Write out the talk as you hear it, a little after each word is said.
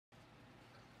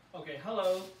Okay,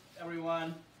 hello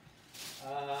everyone.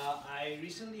 I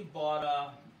recently bought a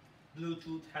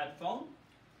Bluetooth headphone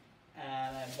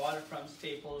and I bought it from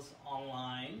Staples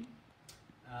online.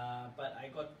 But I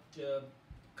got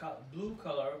blue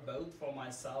color both for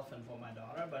myself and for my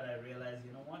daughter, but I realized,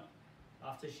 you know what?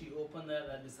 After she opened it,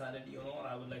 I decided, you know what,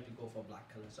 I would like to go for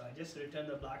black color. So I just returned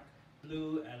the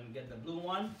blue and get the blue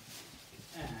one.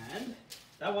 And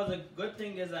that was a good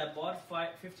thing is I bought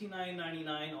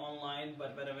 $59.99 online,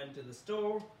 but when I went to the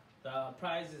store, the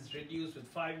price is reduced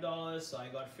with $5, so I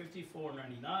got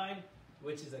 $54.99,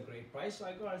 which is a great price. So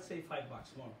I got, I'd say,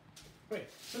 $5 more. Great.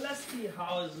 So let's see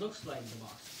how it looks like in the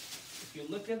box. If you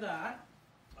look at that,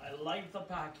 I like the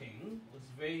packing. It's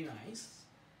very nice.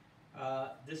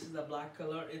 This is the black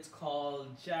color. It's called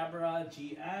Jabra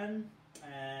GN,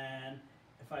 and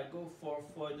if I go for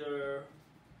further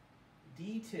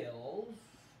details,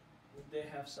 they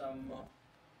have some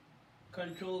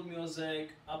control music,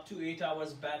 up to 8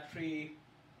 hours battery.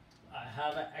 I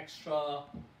have an extra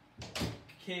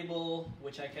cable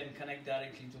which I can connect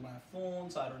directly to my phone,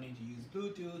 so I don't need to use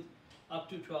Bluetooth. Up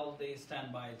to 12 days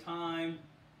standby time,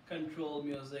 control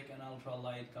music, and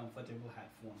ultralight comfortable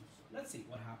headphones. Let's see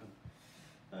what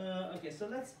happens. Okay, so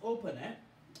let's open it.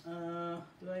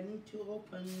 Do I need to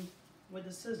open with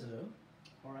a scissor,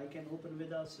 or I can open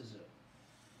without scissor?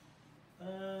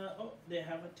 Oh, they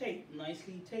have a tape,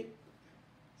 nicely taped.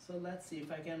 So let's see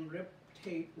if I can rip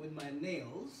tape with my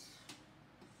nails.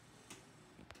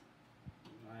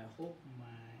 I hope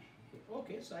my...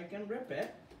 Okay, so I can rip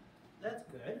it. That's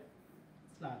good.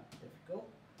 It's not difficult.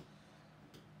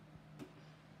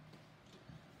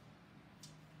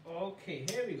 Okay,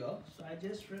 here we go. So I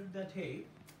just ripped the tape,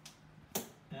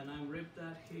 and I ripped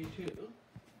that here too.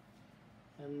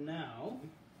 And now,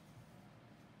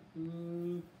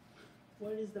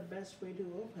 what is the best way to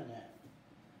open it?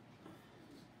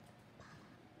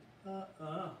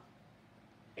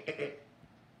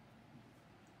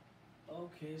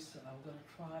 Okay, so I'm gonna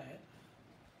try it.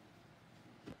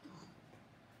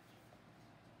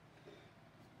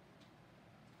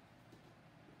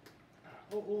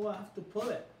 Oh, I have to pull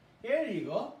it. Here you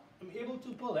go. I'm able to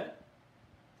pull it.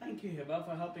 Thank you, Hiba,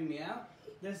 for helping me out.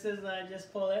 This is, I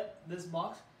just pull it, this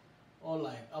box. Oh,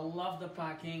 like, I love the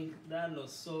packing. That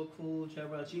looks so cool,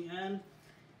 Jabra GN.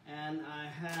 And I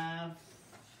have,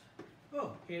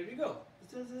 oh, here we go.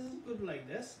 This is good like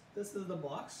this. This is the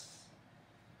box.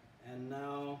 And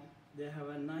now they have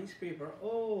a nice paper.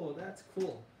 Oh, that's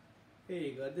cool. Here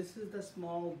you go. This is the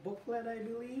small booklet, I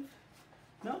believe.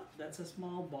 No, that's a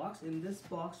small box. In this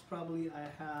box, probably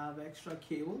I have extra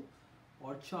cable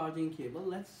or charging cable.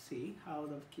 Let's see how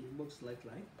the books look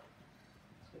like.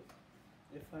 So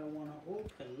if I want to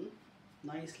open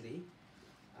nicely,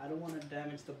 I don't want to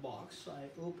damage the box, so I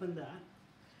open that.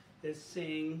 It's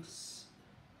saying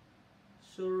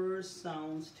Sur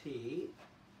Sounds Tape,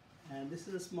 and this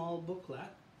is a small booklet.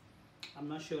 I'm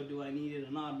not sure do I need it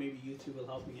or not. Maybe YouTube will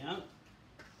help me out.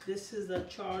 This is the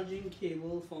charging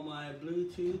cable for my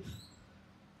Bluetooth.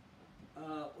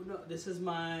 No, this is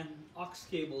my aux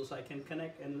cable, so I can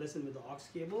connect and listen with the aux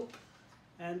cable.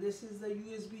 And this is the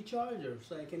USB charger,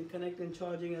 so I can connect and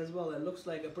charging as well. It looks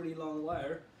like a pretty long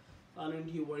wire. I don't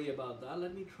need to worry about that.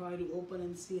 Let me try to open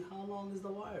and see how long is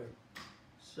the wire.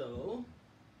 So,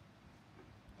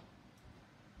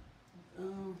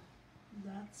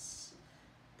 that's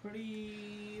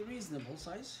pretty reasonable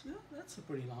size. Yeah, that's a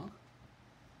pretty long.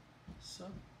 So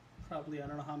probably, I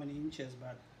don't know how many inches,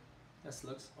 but this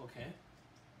looks okay.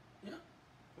 Yeah,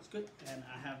 that's good. And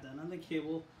I have another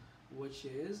cable, which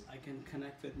is I can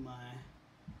connect with my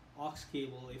aux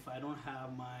cable. If I don't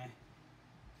have my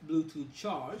Bluetooth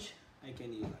charge, I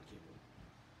can use that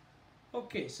cable.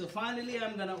 Okay, so finally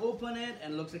I'm gonna open it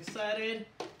and looks excited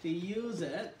to use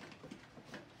it.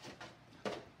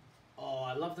 Oh,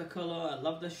 I love the color, I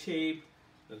love the shape.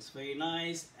 Looks very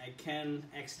nice. I can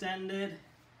extend it.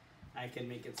 I can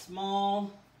make it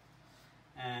small,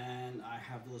 and I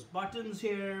have those buttons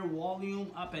here, volume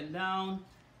up and down,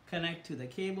 connect to the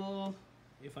cable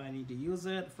if I need to use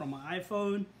it from my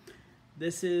iPhone.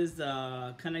 This is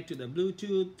connect to the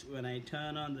Bluetooth. When I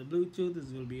turn on the Bluetooth, this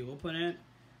will be open it,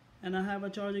 and I have a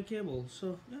charger cable.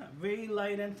 So yeah, very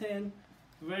light and thin,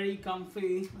 very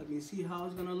comfy. Let me see how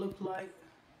it's gonna look like.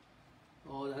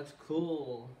 Oh, that's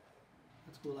cool.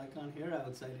 That's cool. I can't hear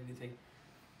outside anything.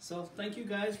 So thank you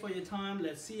guys for your time.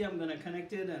 Let's see, I'm gonna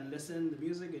connect it and listen to the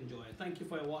music, enjoy it. Thank you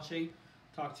for watching.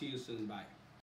 Talk to you soon. Bye.